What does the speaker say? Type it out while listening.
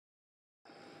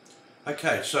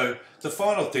Okay, so the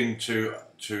final thing to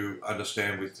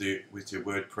understand with your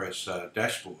WordPress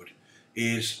dashboard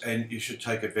is, and you should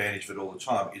take advantage of it all the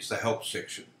time, is the help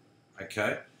section.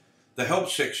 Okay, the help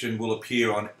section will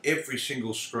appear on every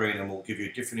single screen and will give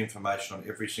you different information on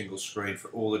every single screen for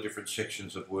all the different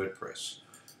sections of WordPress.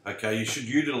 Okay, you should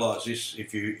utilize this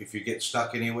if you get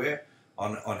stuck anywhere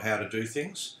on how to do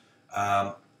things.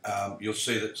 You'll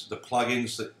see that the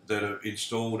plugins that are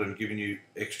installed and giving you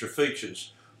extra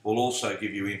features will also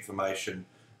give you information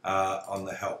on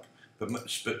the help. But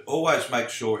always make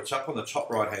sure it's up on the top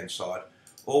right hand side.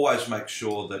 Always make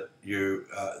sure that you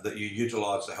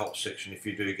utilize the help section if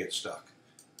you do get stuck.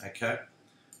 Okay,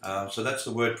 so that's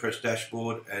the WordPress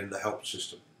dashboard and the help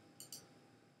system.